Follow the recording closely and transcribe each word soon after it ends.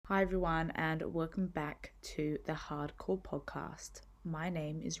Hi everyone and welcome back to the Hardcore Podcast. My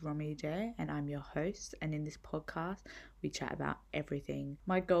name is Romy J and I'm your host, and in this podcast we chat about everything.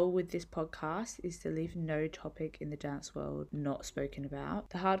 My goal with this podcast is to leave no topic in the dance world not spoken about.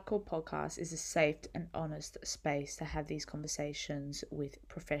 The Hardcore Podcast is a safe and honest space to have these conversations with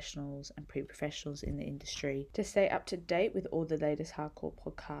professionals and pre-professionals in the industry. To stay up to date with all the latest Hardcore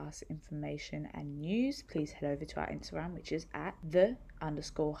Podcast information and news, please head over to our Instagram, which is at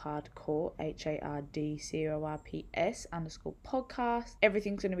 _hardcore HARDCORPS_podcast.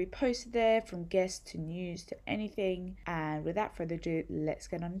 Everything's going to be posted there, from guests to news to anything. And without further ado, let's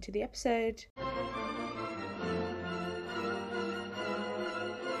get on into the episode.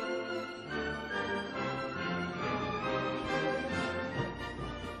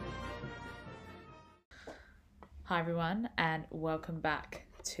 Hi everyone and welcome back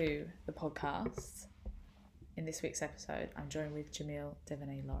to the podcast. In this week's episode, I'm joined with Jamiel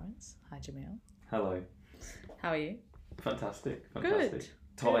Devernay, Laurence. Hi, Jamiel. Hello. How are you? Fantastic. Good.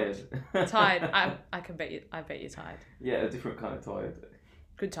 Tired. Tired. I bet you're tired. Yeah, a different kind of tired.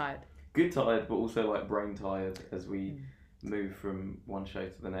 Good tired. Good tired, but also like brain tired as we move from one show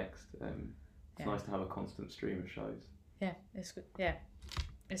to the next. It's nice to have a constant stream of shows. Yeah, it's good. Yeah,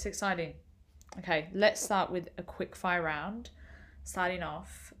 it's exciting. Okay, let's start with a quick fire round. Starting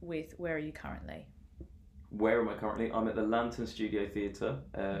off with, where are you currently? Where am I currently? I'm at the Lantern Studio Theatre,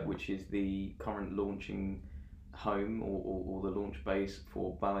 which is the current launching home or the launch base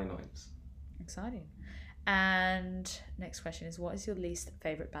for Ballet Nights. Exciting. And next question is, what is your least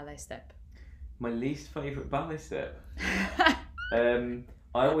favourite ballet step? My least favourite ballet step? I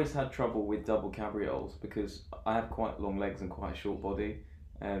always had trouble with double cabrioles because I have quite long legs and quite a short body.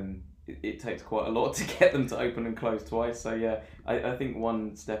 It takes quite a lot to get them to open and close twice. So yeah, I think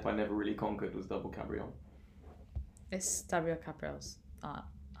one step I never really conquered was double cabriole. It's double cabrioles are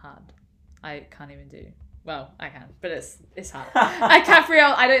hard. I can't even do. Well, I can, but it's hard. I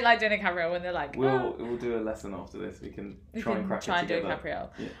don't like doing a cabriole when they're like. We'll do a lesson after this. We can try and crack it together. Do a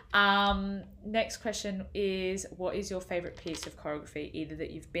cabriole. Yeah. Next question is, what is your favourite piece of choreography, either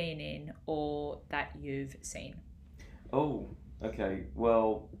that you've been in or that you've seen? Oh, okay.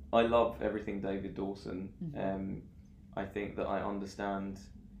 Well, I love everything David Dawson. Mm-hmm. I think that I understand.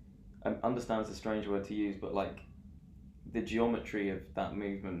 Understand's a strange word to use, but like, the geometry of that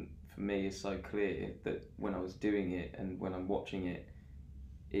movement for me is so clear that when I was doing it and when I'm watching it,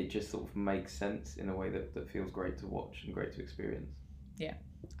 it just sort of makes sense in a way that feels great to watch and great to experience. Yeah.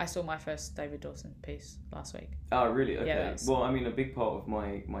 I saw my first David Dawson piece last week. Oh, really? Okay. Yeah, well, I mean, a big part of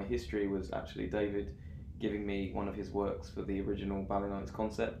my history was actually David giving me one of his works for the original Ballet Nights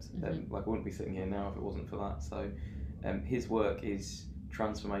concept. Mm-hmm. Like, I wouldn't be sitting here now if it wasn't for that. So his work is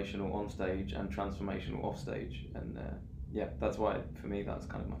transformational on stage and transformational off stage, and yeah, that's why for me that's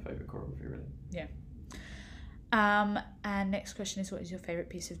kind of my favourite choreography, really. Yeah. And next question is, what is your favourite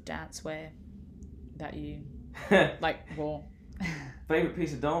piece of dance wear that you like wore? Favourite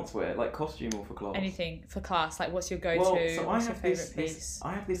piece of dance wear, like costume or for class? Anything for class. Like, what's your go-to? Well, so what's your favourite piece?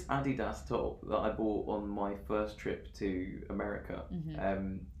 I have this Adidas top that I bought on my first trip to America.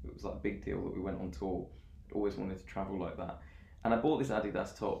 Mm-hmm. It was like a big deal that we went on tour. Always wanted to travel like that, and I bought this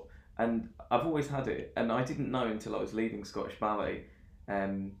Adidas top. And I've always had it, and I didn't know until I was leaving Scottish Ballet.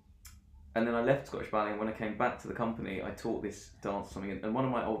 And then I left Scottish Ballet, and when I came back to the company, I taught this dance or something. And one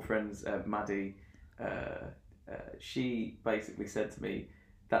of my old friends, Maddie, she basically said to me,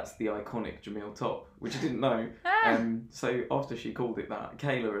 "That's the iconic Jamiel top," which I didn't know. So after she called it that,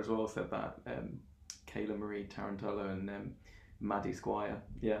 Kayla as well said that. Kayla Marie Tarantella and Maddie Squire.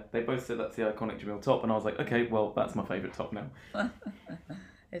 Yeah, they both said that's the iconic Jamiel top, and I was like, okay, well, that's my favourite top now.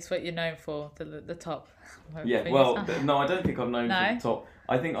 It's what you're known for, the top. Yeah, well, no, I don't think I'm known for the top.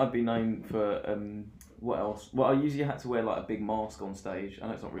 I think I'd be known for, what else? Well, I usually had to wear like a big mask on stage. I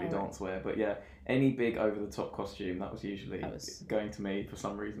know it's not really dance wear, but yeah, any big over-the-top costume, that was usually going to me for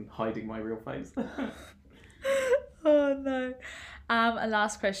some reason, hiding my real face. Oh, no. A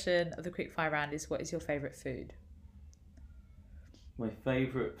last question of the quick fire round is, what is your favourite food? My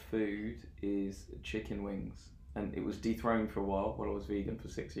favourite food is chicken wings. And it was dethroned for a while I was vegan for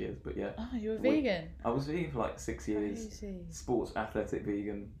 6 years, but yeah. Oh, you were vegan? I was vegan for like 6 years. Crazy. Sports athletic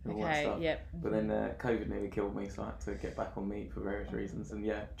vegan and all that stuff. Yep. But then COVID nearly killed me, so I had to get back on meat for various reasons. And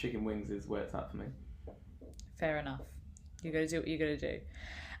yeah, chicken wings is where it's at for me. Fair enough. You got to do what you got to do.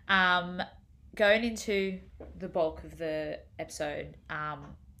 Going into the bulk of the episode,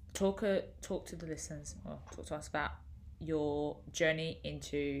 talk to the listeners, or talk to us about your journey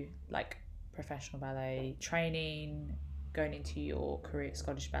into like professional ballet training, going into your career at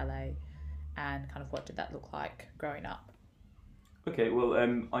Scottish Ballet, and kind of what did that look like growing up? Okay, well,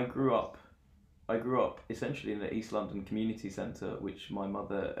 I grew up essentially in the East London Community Centre, which my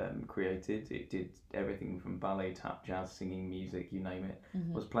mother created. It did everything from ballet, tap, jazz, singing, music, you name it.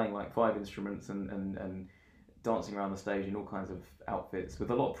 I was playing like 5 instruments and dancing around the stage in all kinds of outfits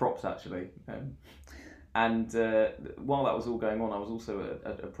with a lot of props actually. And while that was all going on, I was also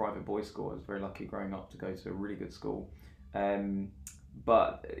at a private boys' school. I was very lucky growing up to go to a really good school. Um,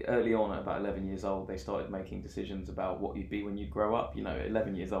 but early on, at about 11 years old, they started making decisions about what you'd be when you grow up. You know, at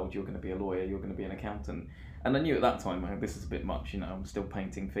 11 years old, you're going to be a lawyer, you're going to be an accountant. And I knew at that time, man, this is a bit much. You know, I'm still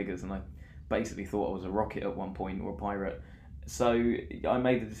painting figures, and I basically thought I was a rocket at one point or a pirate. So I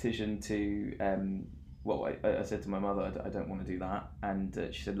made the decision to. I said to my mother, I don't want to do that, and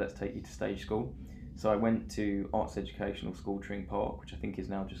she said, let's take you to stage school. So I went to Arts Educational School Tring Park, which I think is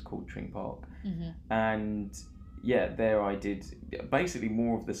now just called Tring Park, and yeah, there I did basically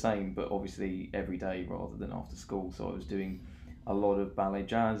more of the same, but obviously every day rather than after school. So I was doing a lot of ballet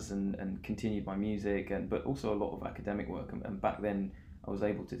jazz and continued my music, but also a lot of academic work. And back then I was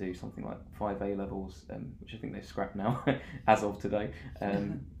able to do something like 5 A levels, which I think they've scrapped now as of today.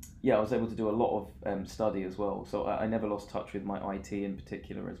 Yeah, I was able to do a lot of study as well. So I never lost touch with my IT in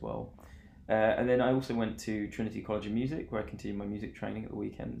particular as well. And then I also went to Trinity College of Music, where I continued my music training at the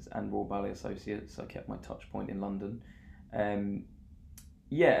weekends, and Royal Ballet Associates. I kept my touch point in London.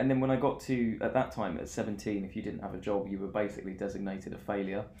 Yeah, and then when I got to, at that time, at 17, if you didn't have a job, you were basically designated a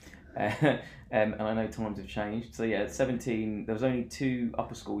failure. And I know times have changed. So yeah, at 17, there was only 2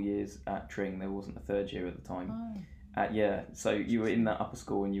 upper school years at Tring. There wasn't a third year at the time. Oh. Yeah, so you were in that upper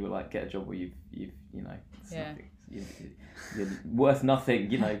school and you were like, get a job where you've you know, it's nothing. You're worth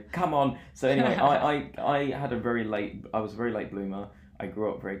nothing, you know, come on. So anyway, I had I was a very late bloomer. I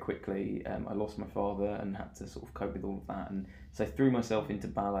grew up very quickly. I lost my father and had to sort of cope with all of that. And so I threw myself into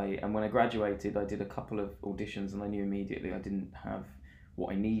ballet. And when I graduated, I did a couple of auditions and I knew immediately I didn't have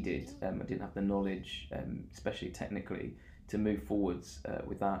what I needed. I didn't have the knowledge, especially technically, to move forwards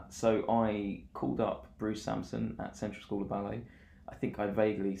with that. So I called up Bruce Sampson at Central School of Ballet. I think I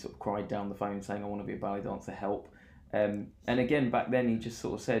vaguely sort of cried down the phone saying I want to be a ballet dancer, help. And again, back then he just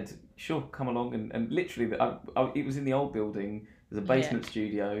sort of said, sure, come along. And literally, it was in the old building, there's a basement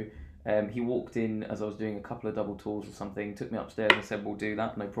studio. He walked in as I was doing a couple of double tours or something, took me upstairs and said, we'll do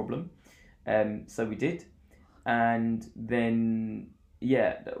that, no problem. So we did. And then,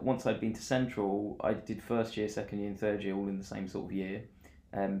 yeah, once I'd been to Central, I did first year, second year and third year all in the same sort of year.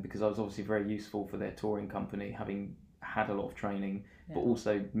 Because I was obviously very useful for their touring company, having had a lot of training, but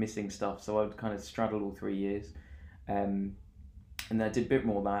also missing stuff. So I would kind of straddle all 3 years. And then I did a bit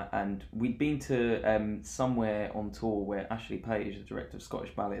more of that, and we'd been to somewhere on tour where Ashley Page, the director of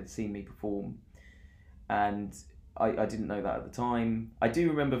Scottish Ballet, had seen me perform, and I didn't know that at the time. I do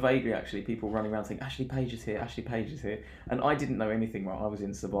remember vaguely actually people running around saying Ashley Page is here, Ashley Page is here, and I didn't know anything. Right, I was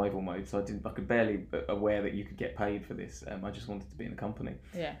in survival mode, so I could barely aware that you could get paid for this. I just wanted to be in the company.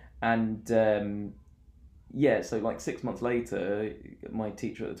 Yeah. And yeah, so like 6 months later, my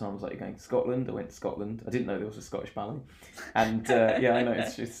teacher at the time was like, you're going to Scotland? I went to Scotland. I didn't know there was a Scottish ballet. And yeah, I know,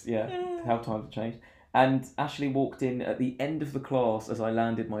 it's just, how times have changed. And Ashley walked in at the end of the class as I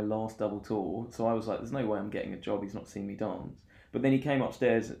landed my last double tour. So I was like, there's no way I'm getting a job. He's not seen me dance. But then he came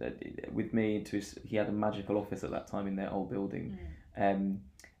upstairs with me he had a magical office at that time in their old building.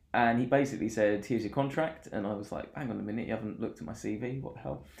 And he basically said, here's your contract. And I was like, hang on a minute, you haven't looked at my CV? What the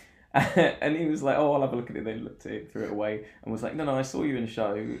hell? And he was like, oh, I'll have a look at it. Then looked at it, threw it away, and was like, no, I saw you in a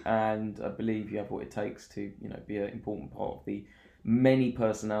show, and I believe you have what it takes to, be an important part of the many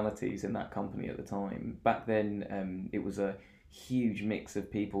personalities in that company at the time. Back then, it was a huge mix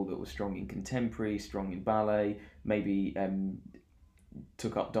of people that were strong in contemporary, strong in ballet, maybe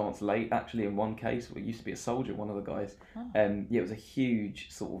took up dance late, actually, in one case. It used to be a soldier, one of the guys. Yeah, it was a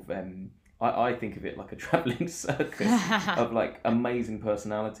huge sort of... I think of it like a travelling circus of like amazing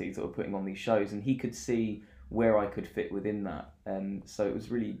personalities that were putting on these shows, and he could see where I could fit within that. So it was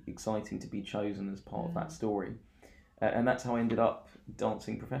really exciting to be chosen as part of that story. And that's how I ended up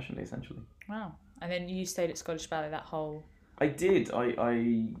dancing professionally, essentially. Wow. And then you stayed at Scottish Ballet that whole... I did.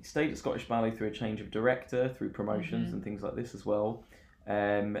 I stayed at Scottish Ballet through a change of director, through promotions and things like this as well.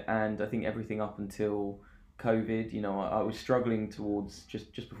 And I think everything up until... COVID, I was struggling towards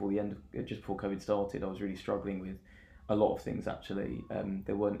just before COVID started. I was really struggling with a lot of things actually.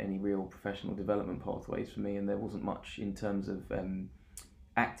 There weren't any real professional development pathways for me, and there wasn't much in terms of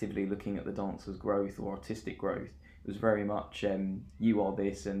actively looking at the dancer's growth or artistic growth. It was very much you are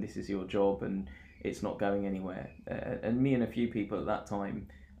this and this is your job and it's not going anywhere. And me and a few people at that time,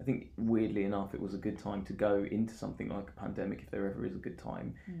 I think weirdly enough, it was a good time to go into something like a pandemic, if there ever is a good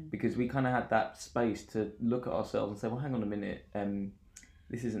time, because we kind of had that space to look at ourselves and say, well, hang on a minute,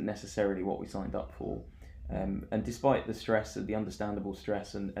 this isn't necessarily what we signed up for. And despite the stress, the understandable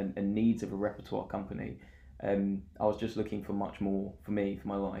stress and needs of a repertoire company, I was just looking for much more for me, for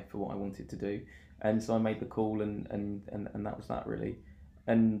my life, for what I wanted to do. And so I made the call, and that was that, really.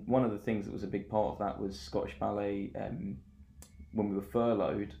 And one of the things that was a big part of that was Scottish Ballet. When we were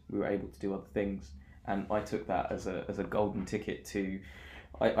furloughed, we were able to do other things, and I took that as a golden ticket to.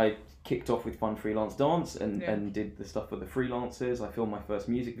 I kicked off with Fun Freelance Dance and did the stuff with the freelancers. I filmed my first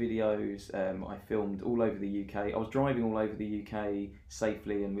music videos. I filmed all over the UK. I was driving all over the UK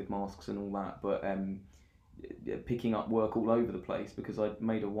safely and with masks and all that, but picking up work all over the place because I'd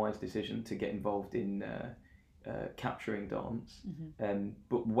made a wise decision to get involved in capturing dance,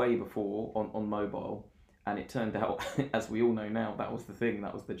 but way before on mobile. And it turned out, as we all know now, that was the thing,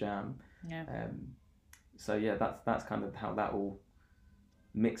 that was the jam. Yeah. So yeah, that's kind of how that all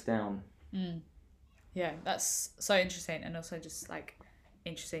mixed down. Yeah, that's so interesting, and also just like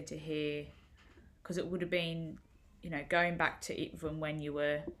interesting to hear, because it would have been, going back to it from when you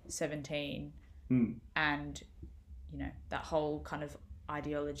were 17, and that whole kind of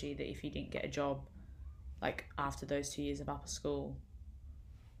ideology that if you didn't get a job like after those 2 years of upper school,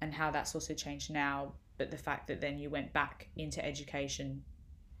 and how that's also changed now, but the fact that then you went back into education,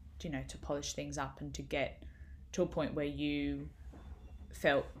 to polish things up and to get to a point where you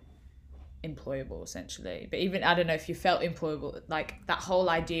felt employable, essentially. But even, I don't know if you felt employable, like that whole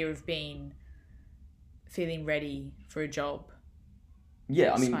idea of feeling ready for a job.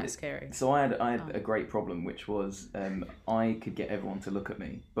 Yeah, it's quite scary. So I had a great problem, which was I could get everyone to look at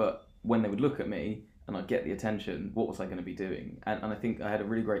me, but when they would look at me and I'd get the attention, what was I going to be doing? And I think I had a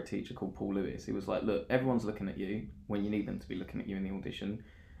really great teacher called Paul Lewis, who was like, look, everyone's looking at you when you need them to be looking at you in the audition,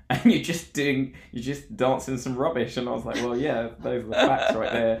 and you're just dancing some rubbish. And I was like, well, yeah, those are the facts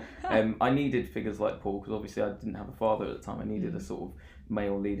right there. I needed figures like Paul, because obviously I didn't have a father at the time. I needed a sort of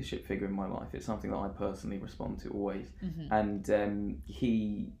male leadership figure in my life. It's something that I personally respond to always. And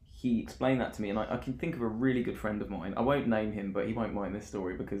he explained that to me, and I can think of a really good friend of mine. I won't name him, but he won't mind this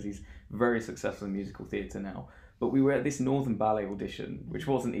story because he's very successful in musical theatre now. But we were at this Northern Ballet audition, which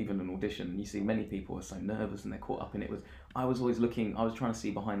wasn't even an audition. And you see, many people are so nervous and they're caught up in it. I was always looking, I was trying to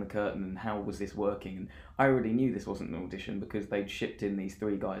see behind the curtain and how was this working. And I already knew this wasn't an audition because they'd shipped in these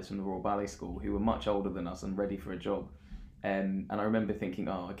 3 guys from the Royal Ballet School who were much older than us and ready for a job. And I remember thinking,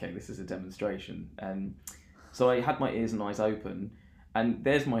 oh, okay, this is a demonstration. So I had my ears and eyes open. And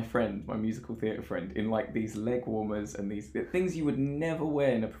there's my friend, my musical theatre friend, in like these leg warmers and these things you would never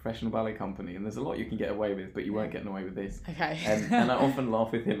wear in a professional ballet company. And there's a lot you can get away with, but you weren't getting away with this. Okay. And I often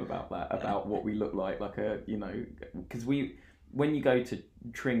laugh with him about that, about what we look like because when you go to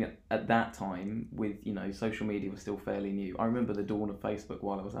Tring at that time with, social media was still fairly new. I remember the dawn of Facebook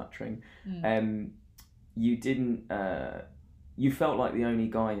while I was at Tring. You didn't... you felt like the only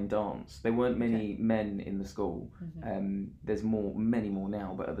guy in dance. There weren't many men in the school. There's many more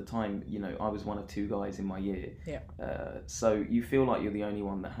now, but at the time, I was one of 2 guys in my year. So you feel like you're the only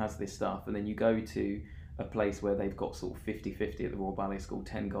one that has this stuff, and then you go to a place where they've got sort of 50-50 at the Royal Ballet School,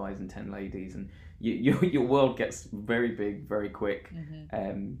 10 guys and 10 ladies, and your world gets very big, very quick.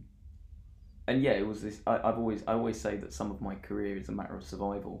 And yeah, it was this. I always say that some of my career is a matter of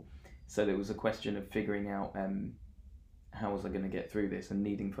survival. So there was a question of figuring out. How was I going to get through this, and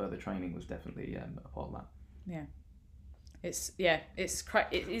needing further training was definitely a part of that. It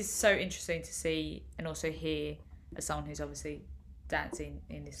is so interesting to see and also hear, as someone who's obviously dancing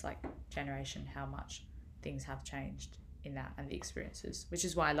in this like generation, how much things have changed in that and the experiences, which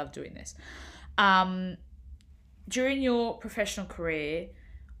is why I love doing this. During your professional career,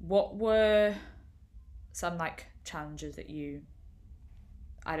 what were some like challenges that you,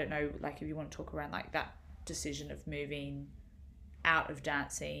 I don't know, like if you want to talk around like that decision of moving out of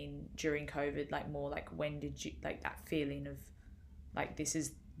dancing during COVID, like more like when did you, like that feeling of like this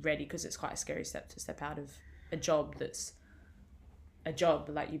is ready, because it's quite a scary step to step out of a job that's a job,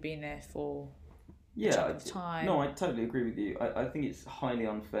 like you've been there for a chunk of time. No, I totally agree with you. I think it's highly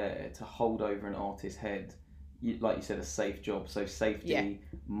unfair to hold over an artist's head, like you said, a safe job, so safety,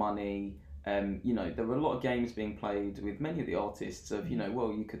 money. There were a lot of games being played with many of the artists of,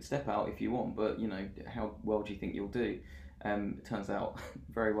 well, you could step out if you want, but, how well do you think you'll do? It turns out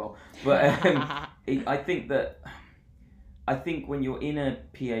very well. But I think when you're in a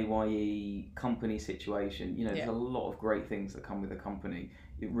PAYE company situation, there's a lot of great things that come with a company,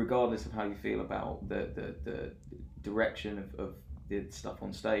 regardless of how you feel about the direction of the stuff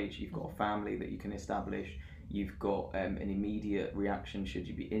on stage. You've got a family that you can establish. You've got an immediate reaction should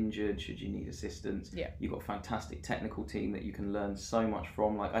you be injured, should you need assistance. Yeah. You've got a fantastic technical team that you can learn so much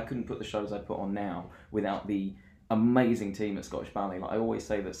from. Like, I couldn't put the shows I put on now without the amazing team at Scottish Ballet. Like, I always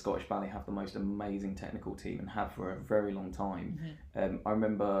say that Scottish Ballet have the most amazing technical team and have for a very long time. I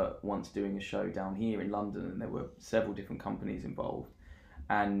remember once doing a show down here in London, and there were several different companies involved,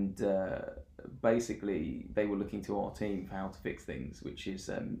 and basically they were looking to our team for how to fix things, which is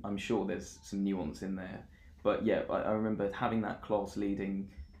I'm sure there's some nuance in there, but yeah, I remember having that class leading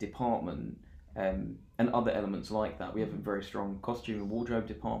department and other elements like that. We have a very strong costume and wardrobe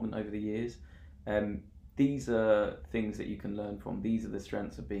department over the years. These are things that you can learn from. These are the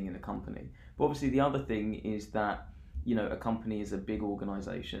strengths of being in a company. But obviously the other thing is that, you know, a company is a big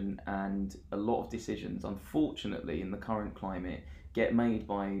organisation, and a lot of decisions, unfortunately, in the current climate, get made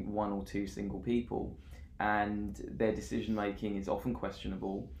by one or two single people, and their decision making is often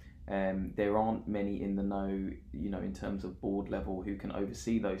questionable. There aren't many in the know, you know, in terms of board level, who can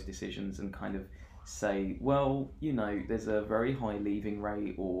oversee those decisions and kind of say, well, you know, there's a very high leaving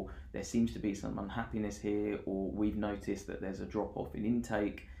rate, or there seems to be some unhappiness here, or we've noticed that there's a drop off in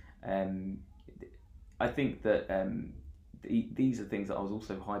intake. I think that these are things that I was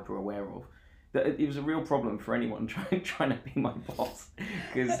also hyper aware of. That it was a real problem for anyone trying to be my boss,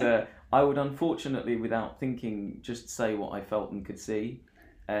 because I would unfortunately, without thinking, just say what I felt and could see,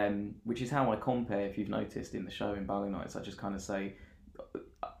 which is how I compare. If you've noticed in the show in Ballet Nights, I just kind of say,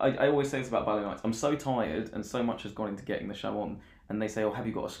 I always say this about Ballet Nights, I'm so tired and so much has gone into getting the show on, and they say, oh, have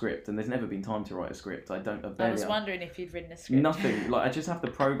you got a script? And there's never been time to write a script. I was wondering if you'd written a script. Nothing. Like, I just have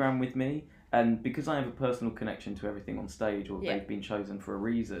the program with me, and because I have a personal connection to everything on stage, or they've been chosen for a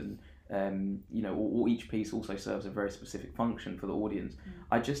reason, you know, or each piece also serves a very specific function for the audience.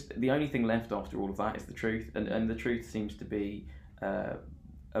 The only thing left after all of that is the truth, and the truth seems to be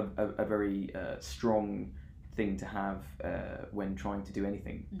a very strong thing to have when trying to do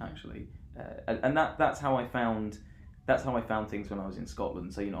anything, actually, and that's how I found things when I was in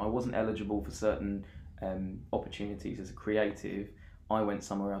Scotland. So, you know, I wasn't eligible for certain opportunities as a creative. I went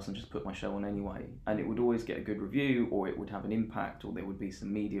somewhere else and just put my show on anyway, and it would always get a good review, or it would have an impact, or there would be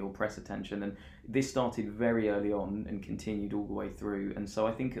some media or press attention. And this started very early on and continued all the way through. And so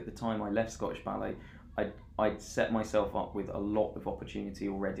I think at the time I left Scottish Ballet, I'd set myself up with a lot of opportunity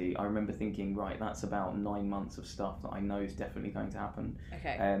already. I remember thinking, right, that's about 9 months of stuff that I know is definitely going to happen.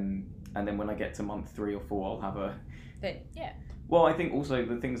 Okay. And then when I get to month 3 or 4, I'll have a... Yeah. Well, I think also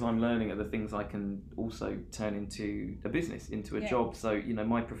the things I'm learning are the things I can also turn into a business, into a job. So, you know,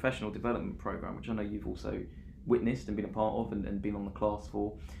 my professional development program, which I know you've also witnessed and been a part of and been on the class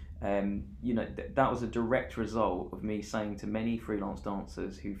for, you know, that was a direct result of me saying to many freelance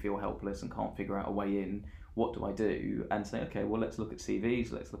dancers who feel helpless and can't figure out a way in, what do I do? And say, okay, well, let's look at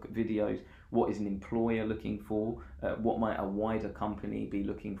CVs, let's look at videos. What is an employer looking for? What might a wider company be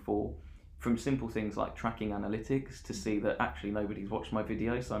looking for? From simple things like tracking analytics to see that actually nobody's watched my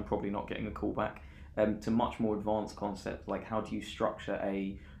video, so I'm probably not getting a call back, to much more advanced concepts like how do you structure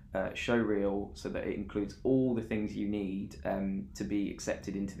a show reel so that it includes all the things you need to be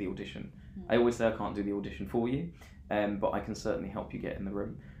accepted into the audition. I always say I can't do the audition for you, but I can certainly help you get in the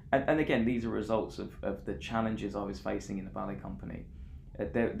room. And again, these are results of the challenges I was facing in the ballet company.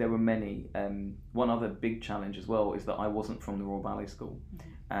 There were many. One other big challenge as well is that I wasn't from the Royal Ballet School.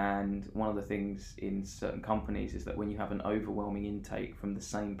 And one of the things in certain companies is that when you have an overwhelming intake from the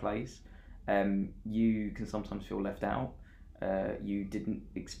same place, you can sometimes feel left out. You didn't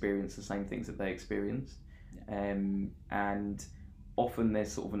experience the same things that they experienced. And often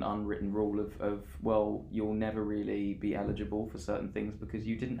there's sort of an unwritten rule of, well, you'll never really be eligible for certain things because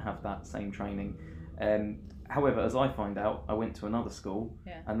you didn't have that same training. However, as I find out, I went to another school,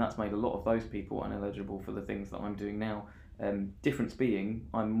 and that's made a lot of those people ineligible for the things that I'm doing now. Difference being,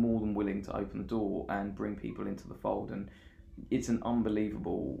 I'm more than willing to open the door and bring people into the fold, and it's an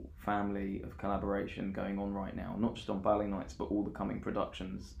unbelievable family of collaboration going on right now, not just on Ballet Nights, but all the coming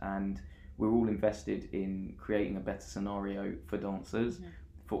productions, and we're all invested in creating a better scenario for dancers,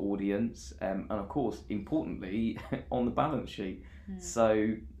 for audience, and of course, importantly, on the balance sheet.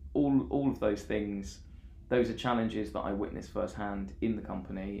 So all of those things, those are challenges that I witnessed firsthand in the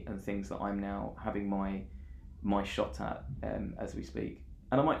company, and things that I'm now having my shot at as we speak.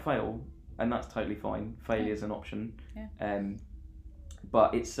 And I might fail, and that's totally fine. Failure is an option.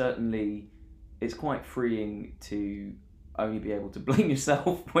 But it's quite freeing to only be able to blame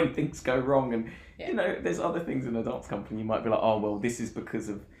yourself when things go wrong. And you know, there's other things in a dance company you might be like, oh well, this is because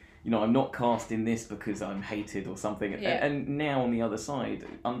of I'm not cast in this because I'm hated or something. Yeah. And now on the other side,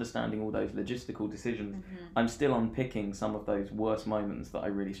 understanding all those logistical decisions, I'm still unpicking some of those worst moments that I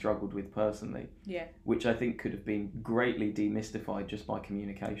really struggled with personally. Yeah. Which I think could have been greatly demystified just by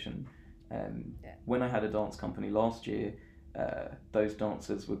communication. When I had a dance company last year, those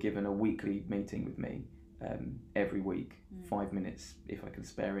dancers were given a weekly meeting with me every week, 5 minutes if I could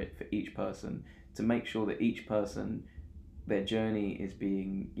spare it for each person, to make sure that each person, their journey is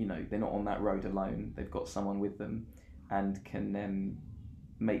being, they're not on that road alone. They've got someone with them and can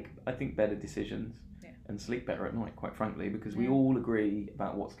make, I think, better decisions and sleep better at night, quite frankly, because we all agree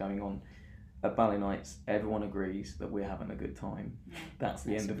about what's going on. At Ballet Nights, everyone agrees that we're having a good time. That's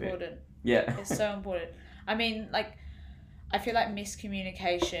the end of important. it. Yeah. It's so important. I mean, like, I feel like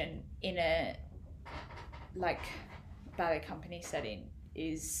miscommunication in a, like, ballet company setting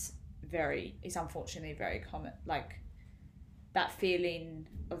is unfortunately very common. Like, that feeling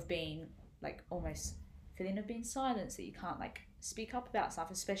of being, like, almost feeling of being silenced, that you can't, like, speak up about stuff,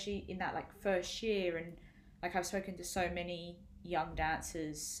 especially in that, like, first year. And, like, I've spoken to so many young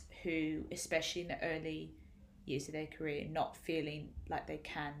dancers who, especially in the early years of their career, not feeling like they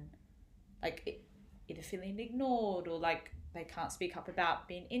can, like, either feeling ignored or, like, they can't speak up about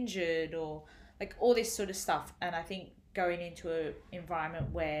being injured or, like, all this sort of stuff. And I think going into an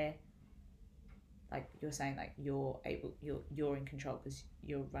environment where, like you're saying, like, you're in control because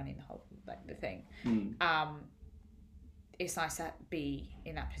you're running the whole, like, the thing. It's nice to be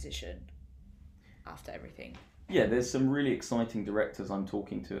in that position after everything. Yeah, there's some really exciting directors I'm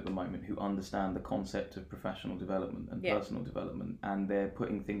talking to at the moment who understand the concept of professional development and personal development, and they're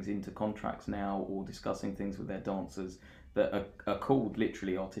putting things into contracts now or discussing things with their dancers that are called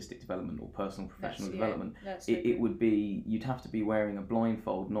literally artistic development or personal professional development. It would be, you'd have to be wearing a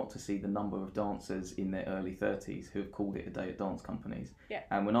blindfold not to see the number of dancers in their early 30s who have called it a day at dance companies. Yeah.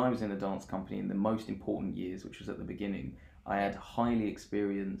 And when I was in a dance company in the most important years, which was at the beginning, I had highly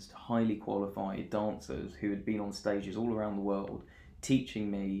experienced, highly qualified dancers who had been on stages all around the world teaching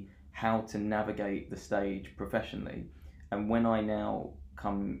me how to navigate the stage professionally. And when I now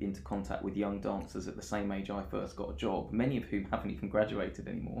come into contact with young dancers at the same age I first got a job, many of whom haven't even graduated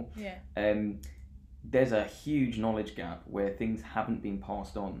anymore, there's a huge knowledge gap where things haven't been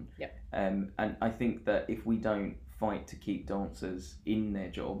passed on. And I think that if we don't fight to keep dancers in their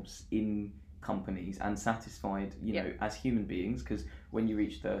jobs, in companies, and satisfied, as human beings, because when you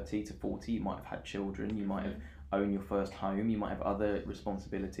reach 30 to 40, you might have had children, you might have owned your first home, you might have other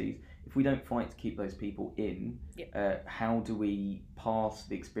responsibilities. If we don't fight to keep those people in, how do we pass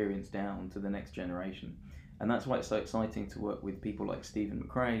the experience down to the next generation? And that's why it's so exciting to work with people like Stephen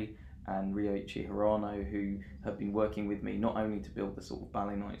McRae and Ryoichi Hirano, who have been working with me not only to build the sort of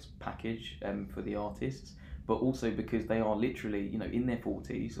Ballet Nights package for the artists, but also because they are literally, in their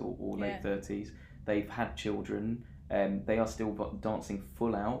 40s or late 30s. They've had children. They are still dancing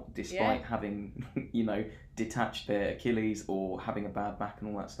full out despite having, detached their Achilles or having a bad back and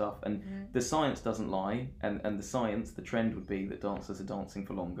all that stuff. And the science doesn't lie. And the trend would be that dancers are dancing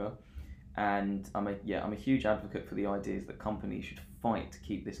for longer. And I'm a huge advocate for the ideas that companies should fight to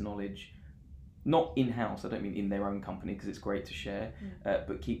keep this knowledge not in-house. I don't mean in their own company, because it's great to share,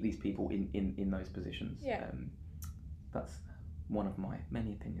 but keep these people in those positions. That's one of my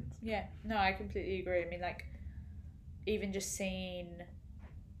many opinions. Yeah, no, I completely agree. I mean, like, even just seeing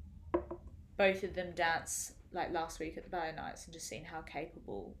both of them dance, like, last week at the Ballet Nights, and just seeing how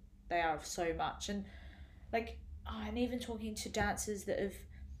capable they are of so much. And, like, and even talking to dancers that have,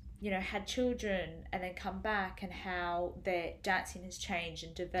 had children and then come back, and how their dancing has changed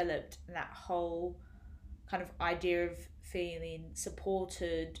and developed, and that whole kind of idea of feeling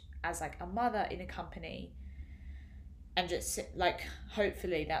supported as, like, a mother in a company. And just, like,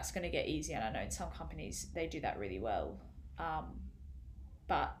 hopefully that's going to get easier. And I know in some companies they do that really well.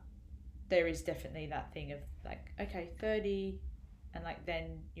 But there is definitely that thing of, like, okay, 30, and, like,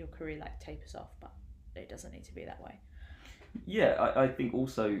 then your career, like, tapers off. But it doesn't need to be that way. Yeah, I think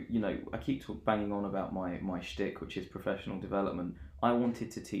also, I keep banging on about my shtick, which is professional development. I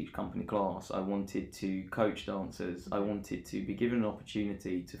wanted to teach company class. I wanted to coach dancers. I wanted to be given an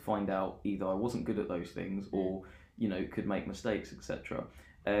opportunity to find out either I wasn't good at those things or, could make mistakes, etc.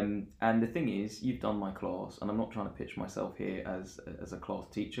 And the thing is, you've done my class, and I'm not trying to pitch myself here as a class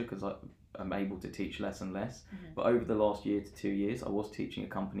teacher, because I'm able to teach less and less. But over the last year to 2 years, I was teaching a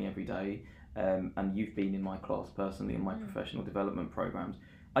company every day. And you've been in my class personally in my professional development programs.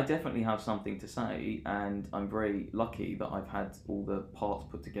 I definitely have something to say, and I'm very lucky that I've had all the parts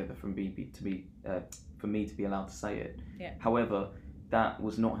put together for me to be allowed to say it. However, that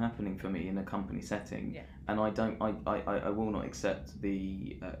was not happening for me in a company setting, and I will not accept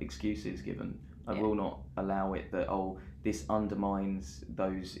the excuses given. I will not allow it that, oh, this undermines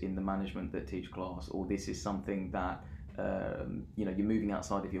those in the management that teach class, or this is something that you're moving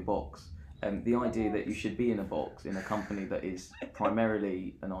outside of your box. The idea that you should be in a box in a company that is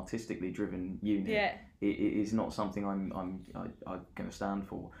primarily an artistically driven unit it is not something I'm going to stand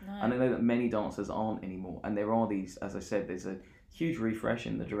for. No. And I know that many dancers aren't anymore, and there are these, as I said, there's a huge refresh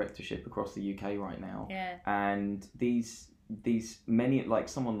in the directorship across the UK right now. Yeah. And these many, like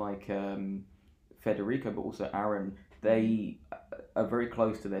someone like Federico, but also Aaron, they are very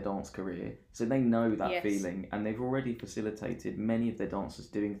close to their dance career, so they know that feeling, and they've already facilitated many of their dancers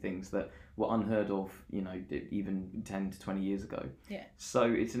doing things that were unheard of, even 10 to 20 years ago. Yeah. So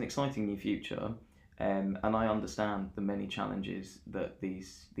it's an exciting new future, and I understand the many challenges that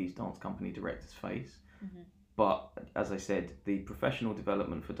these dance company directors face. Mm-hmm. But as I said, the professional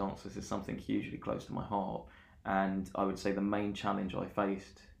development for dancers is something hugely close to my heart, and I would say the main challenge I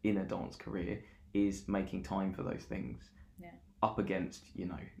faced in a dance career is making time for those things. Up against,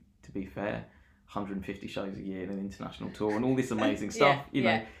 to be fair, 150 shows a year and an international tour and all this amazing stuff,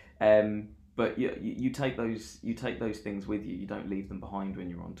 but you take those things with you. You don't leave them behind when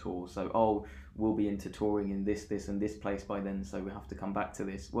you're on tour. So, we'll be into touring in this and this place by then, so we have to come back to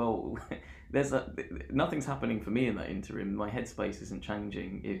this. Well, nothing's happening for me in that interim. My headspace isn't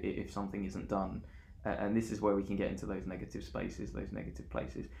changing if something isn't done. And this is where we can get into those negative spaces, those negative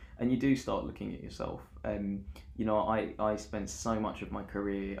places, and you do start looking at yourself. I spent so much of my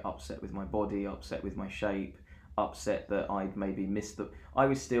career upset with my body, upset with my shape, upset that I'd maybe missed I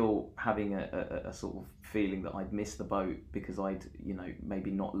was still having a sort of feeling that I'd missed the boat because I'd maybe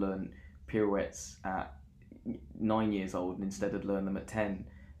not learned pirouettes at 9 years old and instead had learned them at 10.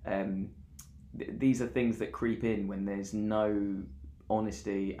 These are things that creep in when there's no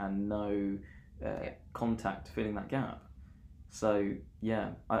honesty and no contact filling that gap. So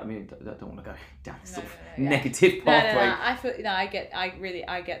I mean, I don't want to go down this negative pathway.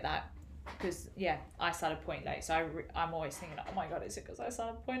 I get that, because I started pointing late, so I'm always thinking, oh my god, is it because I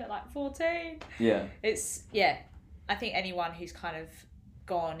started pointing at like 14? It's I think anyone who's kind of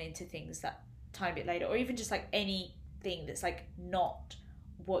gone into things that time a bit later, or even just like anything that's like not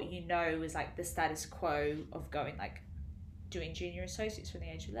what is like the status quo of going like doing junior associates from the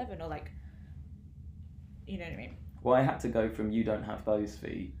age of 11, or like, you know what I mean? Well, I had to go from you don't have those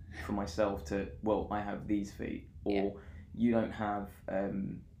feet for myself to, well, I have these feet, or you don't have,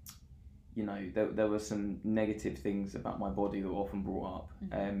 there were some negative things about my body that were often brought up.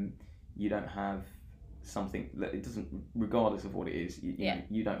 Mm-hmm. You don't have something that it doesn't, regardless of what it is,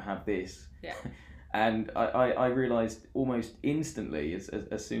 you don't have this. Yeah. And I realised almost instantly,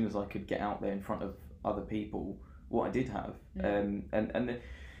 as soon as I could get out there in front of other people, what I did have. And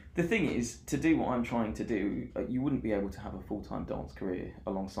the thing is, to do what I'm trying to do, you wouldn't be able to have a full-time dance career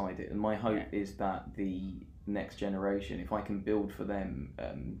alongside it. And my hope is that the next generation, if I can build for them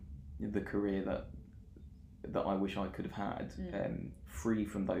the career that I wish I could have had, free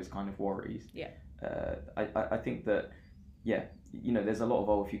from those kind of worries. I think that, there's a lot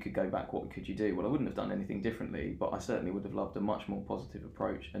of, if you could go back, what could you do? Well, I wouldn't have done anything differently, but I certainly would have loved a much more positive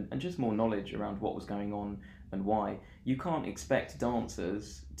approach and just more knowledge around what was going on and why. You can't expect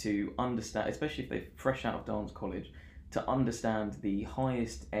dancers to understand, especially if they're fresh out of dance college, to understand the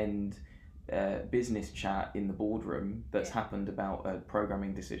highest end business chat in the boardroom that's happened about a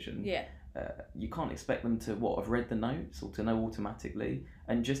programming decision. You can't expect them to have read the notes or to know automatically,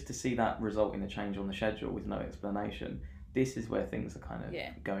 and just to see that result in a change on the schedule with no explanation. This is where things are kind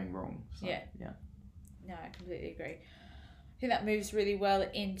of going wrong. So, No, I completely agree. I think that moves really well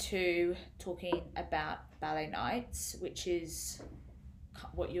into talking about Ballet Nights, which is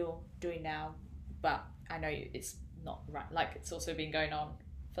what you're doing now, but I know it's not right. Like, it's also been going on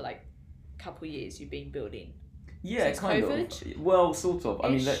for like a couple of years. You've been building. Yeah, kind of. Well, sort of. I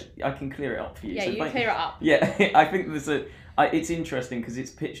mean, I can clear it up for you. Yeah, you clear it up. Yeah, I think it's interesting because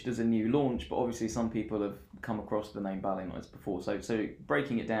it's pitched as a new launch, but obviously some people have come across the name Ballet Nights before. So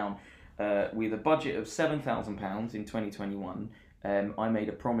breaking it down, with a budget of £7,000 in 2021, I made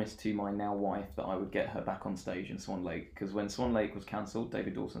a promise to my now wife that I would get her back on stage in Swan Lake, because when Swan Lake was cancelled,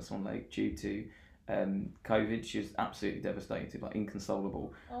 David Dawson's Swan Lake, due to COVID, she was absolutely devastated, like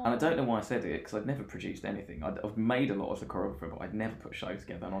inconsolable. And I don't know why I said it, because I'd never produced anything. I've made a lot as a choreographer, but I'd never put a show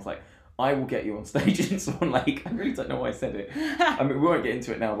together. And I was like, I will get you on stage in Swan Lake. I really don't know why I said it. I mean, we won't get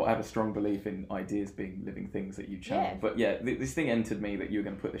into it now, but I have a strong belief in ideas being living things that you channel. But this thing entered me that you were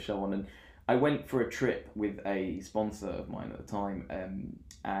going to put the show on, and I went for a trip with a sponsor of mine at the time,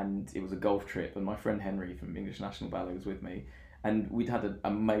 and it was a golf trip, and my friend Henry from English National Ballet was with me. and we'd had an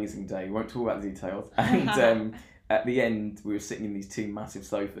amazing day. We won't talk about the details. And at the end, we were sitting in these two massive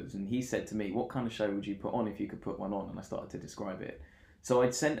sofas, and he said to me, "What kind of show would you put on if you could put one on?" And I started to describe it. So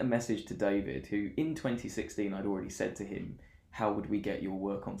I'd sent a message to David, who in 2016 I'd already said to him, "How would we get your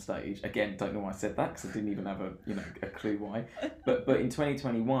work on stage?" Again, don't know why I said that, because I didn't even have a clue why. But in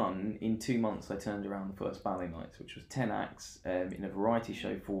 2021, in 2 months, I turned around the first Ballet Nights, which was 10 acts in a variety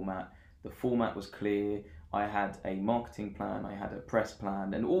show format. The format was clear. I had a marketing plan, I had a press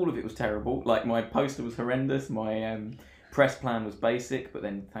plan, and all of it was terrible. Like, my poster was horrendous, my press plan was basic, but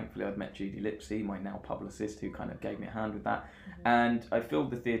then thankfully I'd met Judy Lipsey, my now publicist, who kind of gave me a hand with that. And I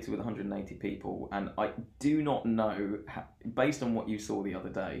filled the theatre with 180 people, and I do not know, based on what you saw the other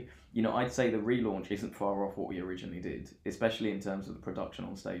day, I'd say the relaunch isn't far off what we originally did, especially in terms of the production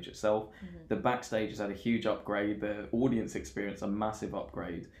on stage itself. The backstage has had a huge upgrade, the audience experience a massive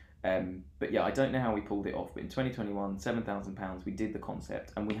upgrade. But yeah, I don't know how we pulled it off, but in 2021, £7,000, we did the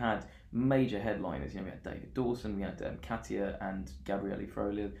concept, and we had major headliners. We had David Dawson, we had Katia and Gabriele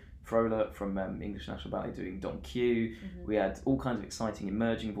Frola from English National Ballet doing Don Q. We had all kinds of exciting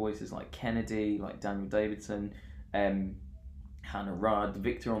emerging voices like Kennedy, like Daniel Davidson, Hannah Rudd,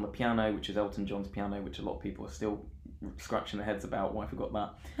 Victor on the piano, which is Elton John's piano, which a lot of people are still scratching their heads about why I forgot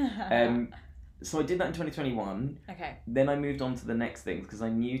that. So I did that in 2021. Okay. Then I moved on to the next things, because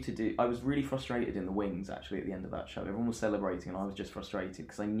I was really frustrated in the wings actually at the end of that show. Everyone was celebrating and I was just frustrated,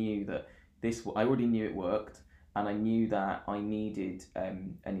 because I knew that I already knew it worked, and I knew that I needed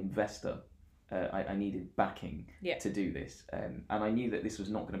an investor. I needed backing to do this. And I knew that this was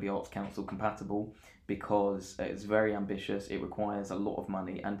not going to be Arts Council compatible, because it's very ambitious, it requires a lot of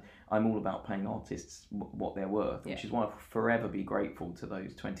money, and I'm all about paying artists what they're worth, which is why I'll forever be grateful to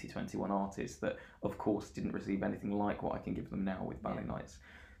those 2021 artists that, of course, didn't receive anything like what I can give them now with Ballet Nights.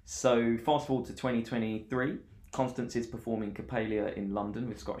 So fast forward to 2023, Constance is performing Coppelia in London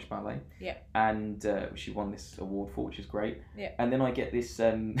with Scottish Ballet, and she won this award for, which is great. And then I get this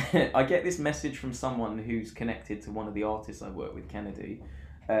message from someone who's connected to one of the artists I work with, Kennedy,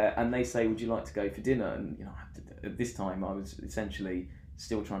 and they say, "Would you like to go for dinner?" And at this time I was essentially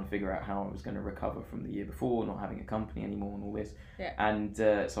still trying to figure out how I was going to recover from the year before, not having a company anymore and all this. And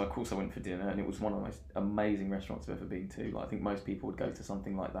so of course I went for dinner, and it was one of the most amazing restaurants I've ever been to. Like, I think most people would go to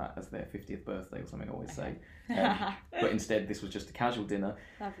something like that as their 50th birthday or something, I always say. But instead this was just a casual dinner.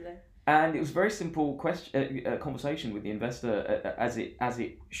 Lovely. And it was a very simple conversation with the investor, as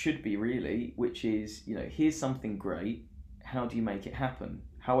it should be really, which is, here's something great, how do you make it happen?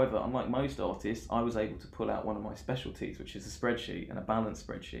 However, unlike most artists, I was able to pull out one of my specialties, which is a spreadsheet, and a balance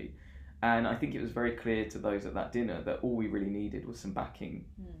spreadsheet. And I think it was very clear to those at that dinner that all we really needed was some backing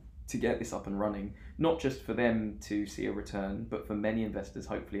to get this up and running, not just for them to see a return, but for many investors,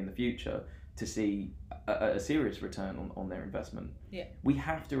 hopefully in the future, to see a serious return on their investment. We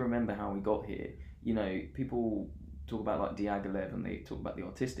have to remember how we got here. People talk about like Diaghilev, and they talk about the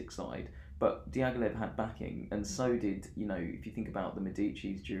artistic side, but Diaghilev had backing, and so did, if you think about the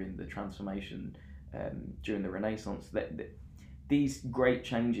Medicis during the transformation, during the Renaissance, these great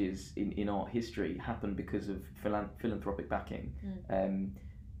changes in art history happened because of philanthropic backing.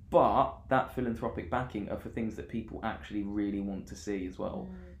 But that philanthropic backing are for things that people actually really want to see as well.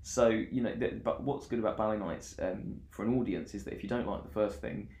 So, but what's good about Ballet Nights for an audience is that if you don't like the first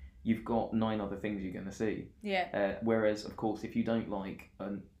thing, you've got 9 other things you're going to see. Whereas, of course, if you don't like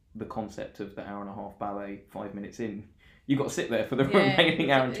the concept of the hour and a half ballet 5 minutes in, you've got to sit there for the remaining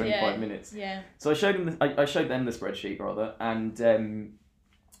hour and 25 minutes. So I showed them the spreadsheet rather, and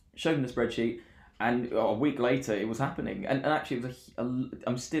showed them the spreadsheet, and a week later it was happening, and actually it was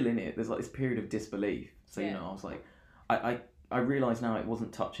I'm still in it. There's like this period of disbelief. So I was like, I realise now it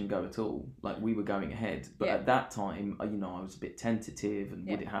wasn't touch and go at all. Like, we were going ahead, but at that time, I was a bit tentative, and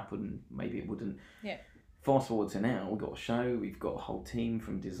would it happen? Maybe it wouldn't. Fast forward to now, we've got a show, we've got a whole team,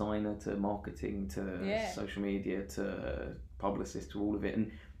 from designer to marketing to social media to publicist to all of it,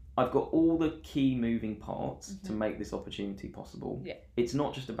 and I've got all the key moving parts to make this opportunity possible. It's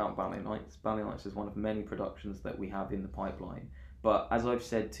not just about Ballet Nights. Ballet Nights is one of many productions that we have in the pipeline, but as I've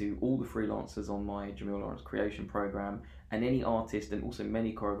said to all the freelancers on my Jamiel Laurence creation program, and any artist, and also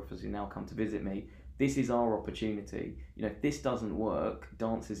many choreographers who now come to visit me, this is our opportunity. If this doesn't work,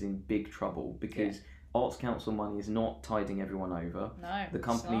 dance is in big trouble, because Arts Council money is not tiding everyone over. No, the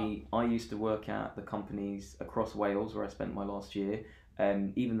company I used to work at, the companies across Wales where I spent my last year,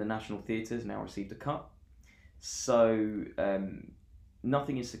 even the National Theatres now received a cut. So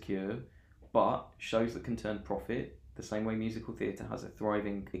nothing is secure, but shows that can turn profit, the same way musical theatre has a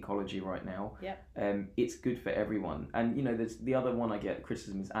thriving ecology right now. It's good for everyone. And there's the other one I get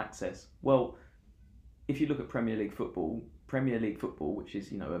criticism is access. Well, if you look at Premier League football, Premier League football, which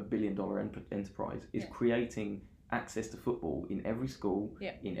is, you know, $1 billion enterprise, is creating access to football in every school,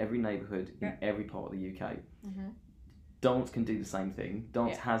 in every neighbourhood, in every part of the UK. Dance can do the same thing.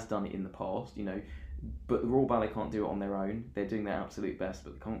 Dance has done it in the past, you know, but the Royal Ballet can't do it on their own. They're doing their absolute best,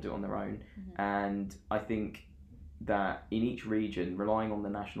 but they can't do it on their own. And I think that in each region, relying on the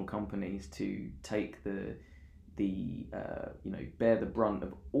national companies to take the you know, bear the brunt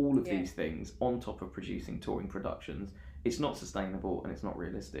of all of these things on top of producing touring productions, it's not sustainable and it's not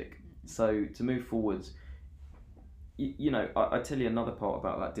realistic. So to move forwards, you know, I tell you another part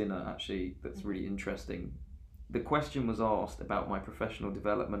about that dinner actually that's really interesting. The question was asked about my professional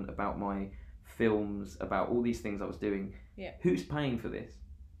development, about my films, about all these things I was doing. Who's paying for this?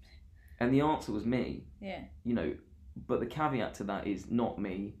 And the answer was me. You know, but the caveat to that is not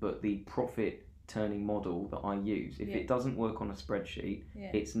me, but the profit turning model that I use. If it doesn't work on a spreadsheet,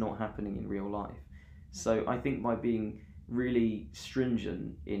 it's not happening in real life. So I think by being really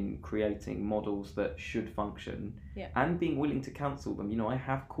stringent in creating models that should function and being willing to cancel them, you know, I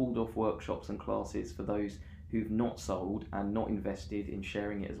have called off workshops and classes for those who've not sold and not invested in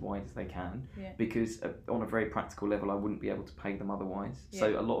sharing it as wide as they can, because on a very practical level I wouldn't be able to pay them otherwise.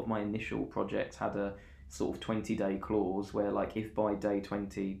 So a lot of my initial projects had a sort of 20-day clause where, like, if by day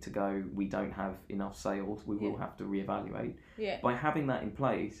 20 to go we don't have enough sales, we will have to reevaluate. By having that in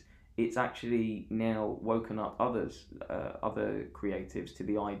place, it's actually now woken up other creatives to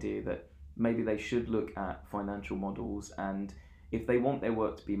the idea that maybe they should look at financial models, and if they want their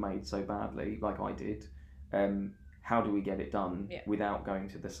work to be made so badly, like I did, how do we get it done without going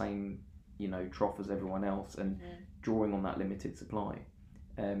to the same, you know, trough as everyone else and drawing on that limited supply.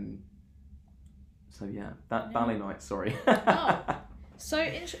 So that Ballet Nights, sorry. So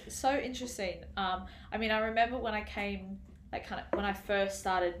interesting. I mean, I remember when I came, like, kind of when I first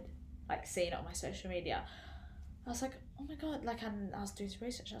started, like, seeing it on my social media, I was like, oh my god, like, I was doing some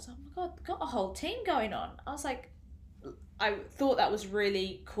research, I was like, oh my god, they've got a whole team going on. I was like, I thought that was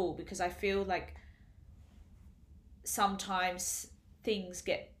really cool, because I feel like sometimes things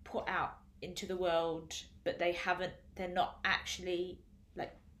get put out into the world, but they're not actually,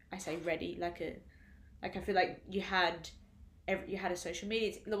 like, I say ready, like I feel like you had a social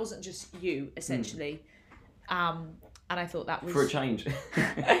media, there wasn't just you, essentially. And I thought that was... For a change.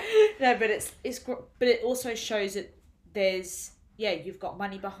 No, but but it also shows that there's, you've got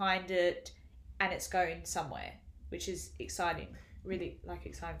money behind it and it's going somewhere, which is exciting. Really, like,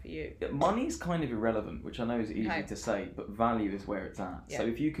 exciting for you. Money's kind of irrelevant, which I know is easy to say, but value is where it's at. So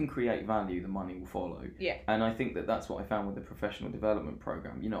if you can create value, the money will follow. And I think that that's what I found with the professional development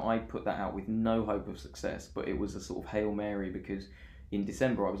program. You know, I put that out with no hope of success, but it was a sort of Hail Mary, because in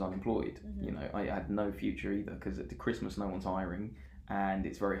December I was unemployed. You know, I had no future either, because at Christmas no one's hiring, and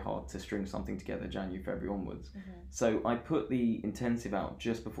it's very hard to string something together January, February onwards. So I put the intensive out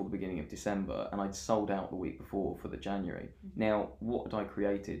just before the beginning of December, and I'd sold out the week before for the January. Now, what had I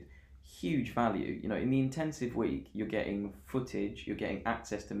created? Huge value. You know, in the intensive week, you're getting footage, you're getting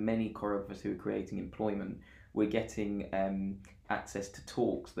access to many choreographers who are creating employment. We're getting access to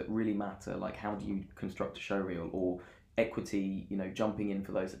talks that really matter, like how do you construct a show reel, or equity, you know, jumping in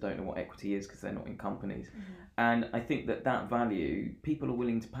for those that don't know what equity is because they're not in companies. And I think that value, people are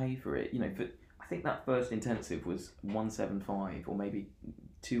willing to pay for it. You know, I think that first intensive was 175 or maybe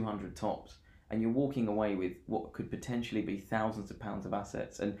 200 tops, and you're walking away with what could potentially be thousands of pounds of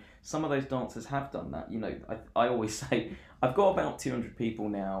assets. And some of those dancers have done that. You know, I always say I've got about 200 people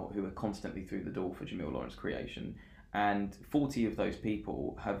now who are constantly through the door for Jamiel Laurence Creation, and 40 of those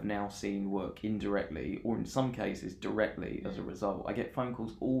people have now seen work indirectly, or in some cases directly, as a result. I get phone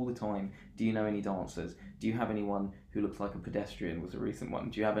calls all the time. Do you know any dancers? Do you have anyone who looks like a pedestrian, was a recent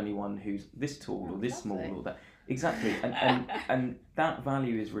one. Do you have anyone who's this tall or this small or that? Exactly. And that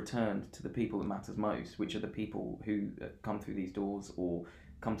value is returned to the people that matters most, which are the people who come through these doors or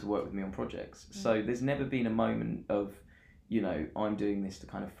come to work with me on projects. So there's never been a moment of, you know, I'm doing this to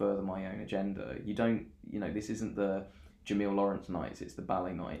kind of further my own agenda. You don't, you know, this isn't the Jamiel Laurence Nights, it's the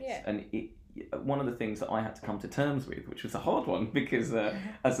Ballet Nights. And one of the things that I had to come to terms with, which was a hard one, because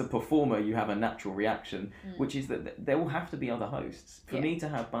as a performer you have a natural reaction, which is that there will have to be other hosts. For me to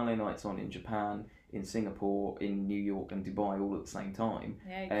have Ballet Nights on in Japan, in Singapore, in New York and Dubai all at the same time,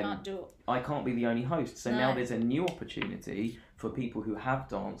 you can't do it. I can't be the only host. So now there's a new opportunity for people who have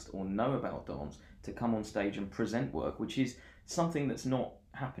danced or know about dance to come on stage and present work, which is something that's not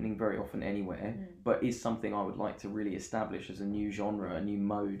happening very often anywhere, but is something I would like to really establish as a new genre, a new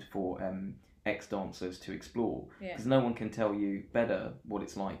mode for ex-dancers to explore. Because no one can tell you better what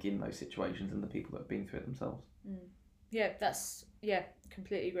it's like in those situations than the people that have been through it themselves.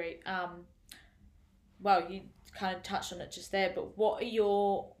 Completely agree. well, you kind of touched on it just there, but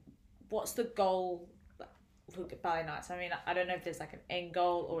what's the goal for Ballet Nights? I mean, I don't know if there's like an end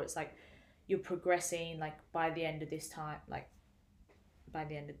goal or it's like you're progressing like by the end of this time, like by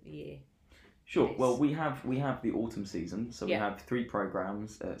the end of the year. Sure. Well, we have the autumn season, so we Yeah. have 3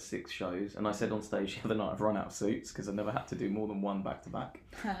 programs, 6 shows, and I said on stage the other night I've run out of suits because I never had to do more than one back to back.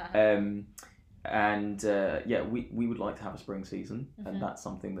 We would like to have a spring season, and that's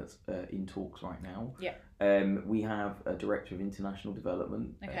something that's in talks right now. Yeah. We have a director of international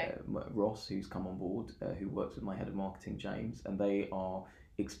development, Okay. Ross, who's come on board, who works with my head of marketing, James, and they are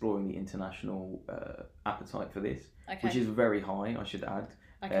exploring the international appetite for this, which is very high, I should add.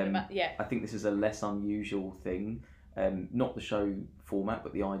 I can imagine. Yeah. I think this is a less unusual thing, not the show format,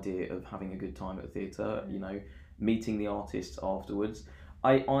 but the idea of having a good time at a theatre, you know, meeting the artists afterwards.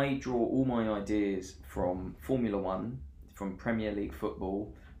 I draw all my ideas from Formula One, from Premier League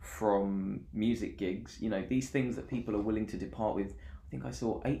football, from music gigs, you know, these things that people are willing to depart with. I think I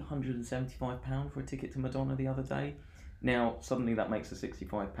saw £875 for a ticket to Madonna the other day. Now, suddenly that makes a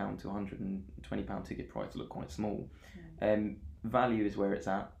 £65 to £120 ticket price look quite small. Value is where it's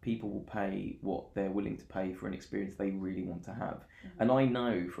at. People will pay what they're willing to pay for an experience they really want to have. And I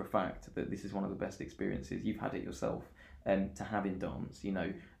know for a fact that this is one of the best experiences. You've had it yourself. To have in dance, you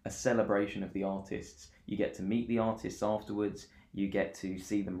know, a celebration of the artists. You get to meet the artists afterwards. You get to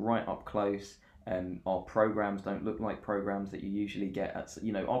see them right up close. Our programs don't look like programs that you usually get at,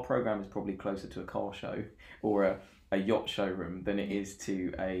 you know, our program is probably closer to a car show or a yacht showroom than it is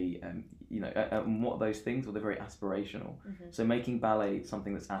to what are those things? Well, they're very aspirational. So making ballet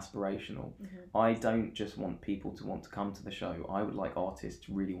something that's aspirational. I don't just want people to want to come to the show. I would like artists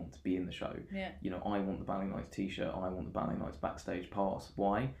to really want to be in the show. You know, I want the Ballet Nights t-shirt. I want the Ballet Nights backstage pass.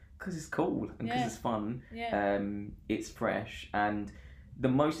 Why? Because it's cool and because it's fun. It's fresh, and the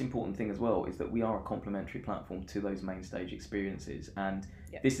most important thing as well is that we are a complementary platform to those main stage experiences, and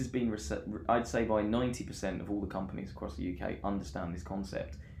this has been I'd say by 90% of all the companies across the UK understand this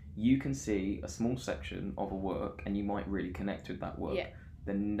concept. You can see a small section of a work and you might really connect with that work.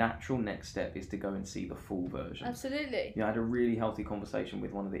 The natural next step is to go and see the full version. Absolutely. I had a really healthy conversation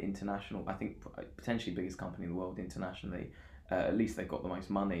with one of the international, I think potentially biggest company in the world internationally. At least they've got the most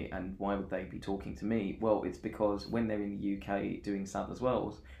money, and why would they be talking to me? Well, it's because when they're in the UK doing Sadler's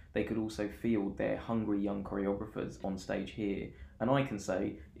Wells, they could also field their hungry young choreographers on stage here. And I can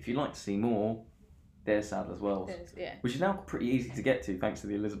say, if you'd like to see more, there's Sadler's Wells, which is now pretty easy to get to thanks to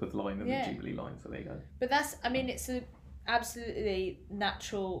the Elizabeth line and the Jubilee line, so there you go. But that's, I mean, it's a absolutely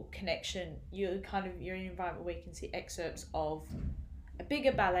natural connection. You're in an environment where you can see excerpts of a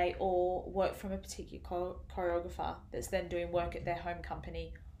bigger ballet or work from a particular choreographer that's then doing work at their home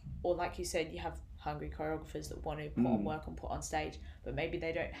company, or like you said, you have hungry choreographers that want to put on work and put on stage, but maybe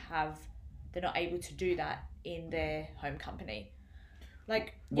they're not able to do that in their home company.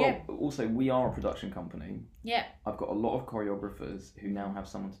 Also, we are a production company. I've got a lot of choreographers who now have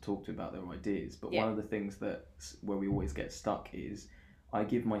someone to talk to about their ideas, but one of the things where we always get stuck is I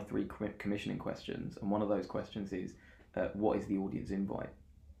give my 3 commissioning questions, and one of those questions is what is the audience invite?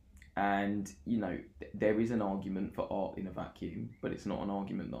 And you know, there is an argument for art in a vacuum, but it's not an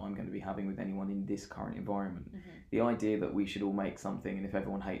argument that I'm going to be having with anyone in this current environment. The idea that we should all make something, and if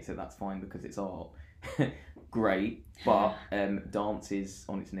everyone hates it, that's fine because it's art. Great, but dance is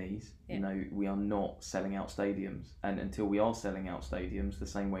on its knees. You know, we are not selling out stadiums, and until we are selling out stadiums the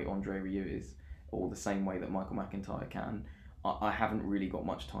same way Andre Rieu is, or the same way that Michael McIntyre can, I haven't really got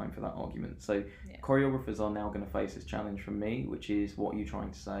much time for that argument. So choreographers are now going to face this challenge from me, which is what are you trying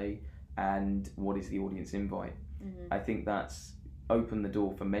to say and what is the audience invite? I think that's opened the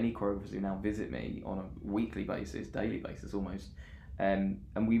door for many choreographers who now visit me on a weekly basis, daily basis almost, and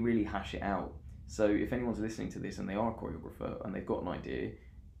we really hash it out. So if anyone's listening to this and they are a choreographer and they've got an idea,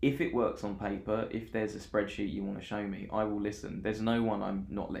 if it works on paper, if there's a spreadsheet you want to show me, I will listen. There's no one I'm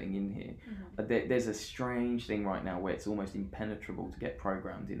not letting in here. There's a strange thing right now where it's almost impenetrable to get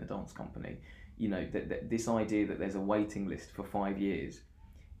programmed in a dance company. You know, this idea that there's a waiting list for 5 years.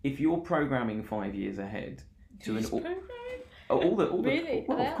 If you're programming 5 years ahead to Really?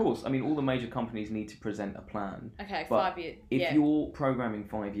 Of course. I mean, all the major companies need to present a plan. Okay, but 5 years. If you're programming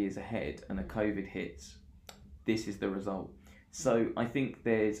 5 years ahead and a COVID hits, this is the result. So I think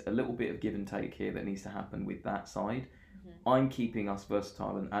there's a little bit of give and take here that needs to happen with that side. I'm keeping us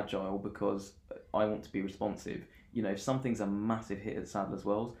versatile and agile because I want to be responsive. You know, if something's a massive hit at Sadler's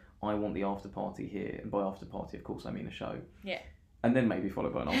Wells, I want the after party here. And by after party, of course, I mean a show. And then maybe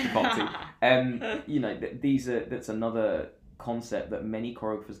followed by an after party. You know, that's another concept that many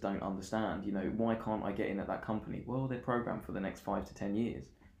choreographers don't understand. You know, why can't I get in at that company? Well, they're programmed for the next 5 to 10 years.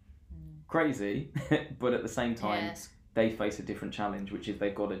 crazy, but at the same time, Yes. they face a different challenge, which is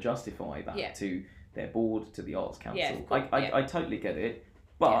they've got to justify that to their board, to the Arts Council. I totally get it,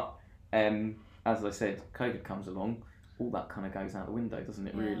 but as I said, COVID comes along, all that kind of goes out the window, doesn't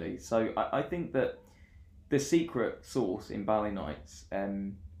it, really? So I think that the secret sauce in Ballet Nights,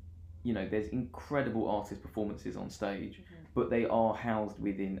 you know, there's incredible artist performances on stage, but they are housed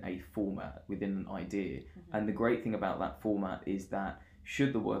within a format, within an idea. And the great thing about that format is that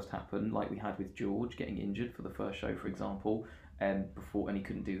should the worst happen, like we had with George getting injured for the first show, for example, and he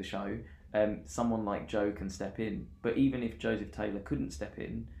couldn't do the show, someone like Joe can step in. But even if Joseph Taylor couldn't step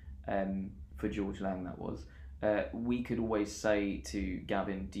in, for George Lang that was, we could always say to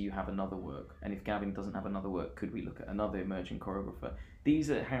Gavin, do you have another work? And if Gavin doesn't have another work, could we look at another emerging choreographer? These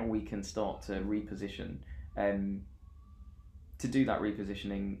are how we can start to reposition. To do that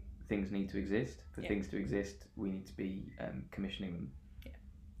repositioning, things need to exist. For things to exist, we need to be commissioning them.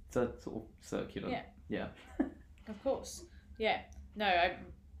 It's a sort of circular. Yeah. Of course. Yeah. No,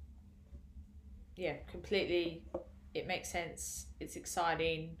 completely. It makes sense. It's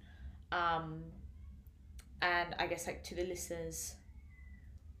exciting. And I guess, like, to the listeners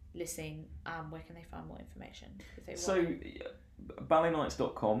listening, where can they find more information if they want?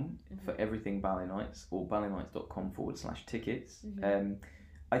 Balletnights.com for everything Ballet Nights, or balletnights.com/tickets.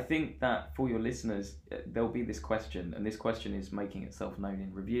 I think that for your listeners, there'll be this question, and this question is making itself known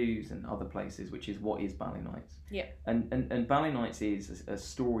in reviews and other places, which is, what is Ballet Nights? Yeah. And Ballet Nights is a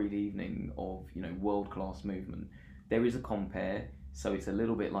storied evening of, you know, world-class movement. There is a compere, so it's a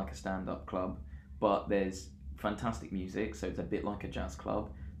little bit like a stand-up club, but there's fantastic music, so it's a bit like a jazz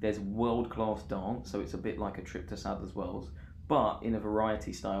club. There's world-class dance, so it's a bit like a trip to Sadler's Wells, but in a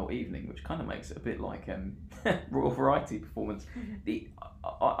variety style evening, which kind of makes it a bit like Royal Variety performance.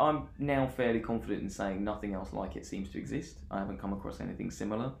 I'm now fairly confident in saying nothing else like it seems to exist. I haven't come across anything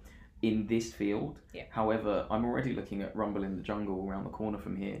similar in this field. However, I'm already looking at Rumble in the Jungle around the corner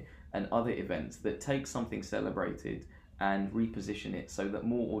from here, and other events that take something celebrated and reposition it so that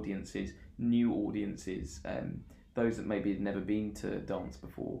more audiences, new audiences, those that maybe had never been to dance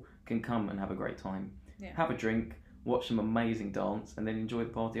before, can come and have a great time. Have a drink, watch some amazing dance, and then enjoy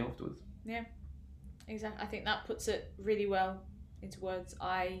the party afterwards. Yeah, exactly. I think that puts it really well into words.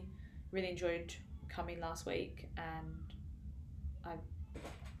 I really enjoyed coming last week, and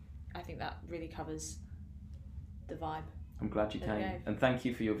I think that really covers the vibe. I'm glad you came, and thank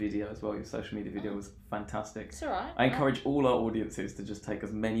you for your video as well. Your social media video was fantastic. It's alright. I encourage all our audiences to just take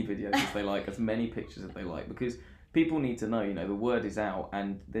as many videos as they like, as many pictures as they like, because people need to know, you know, the word is out,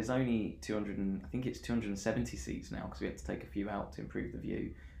 and there's only 270 seats now, because we had to take a few out to improve the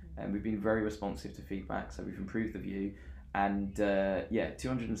view, and we've been very responsive to feedback, so we've improved the view, and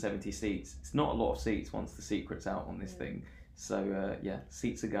 270 seats. It's not a lot of seats once the secret's out on this thing. So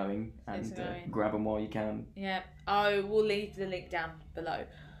seats are going, and grab them while you can. Yeah, we'll leave the link down below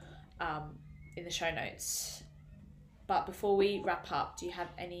in the show notes. But before we wrap up, do you have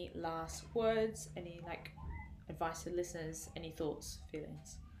any last words, any advice to listeners, any thoughts,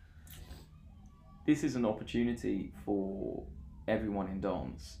 feelings? This is an opportunity for everyone in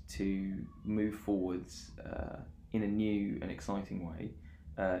dance to move forwards in a new and exciting way.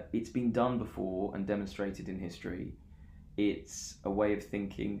 It's been done before and demonstrated in history. It's a way of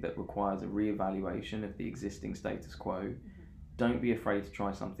thinking that requires a re-evaluation of the existing status quo. Don't be afraid to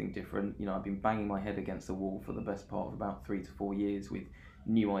try something different. You know, I've been banging my head against the wall for the best part of about 3 to 4 years with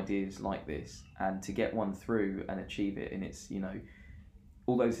new ideas like this, and to get one through and achieve it in its, you know,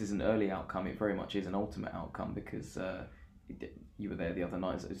 although this is an early outcome, it very much is an ultimate outcome, because you were there the other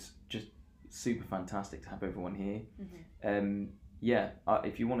night, so it's just super fantastic to have everyone here.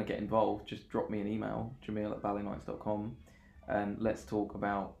 If you want to get involved, just drop me an email, Jamiel@balletnights.com, and let's talk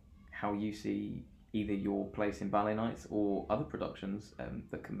about how you see either your place in Ballet Nights or other productions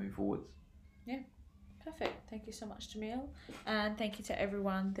that can move forwards. Yeah, perfect. Thank you so much, Jamiel, and thank you to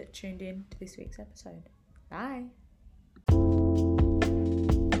everyone that tuned in to this week's episode. Bye.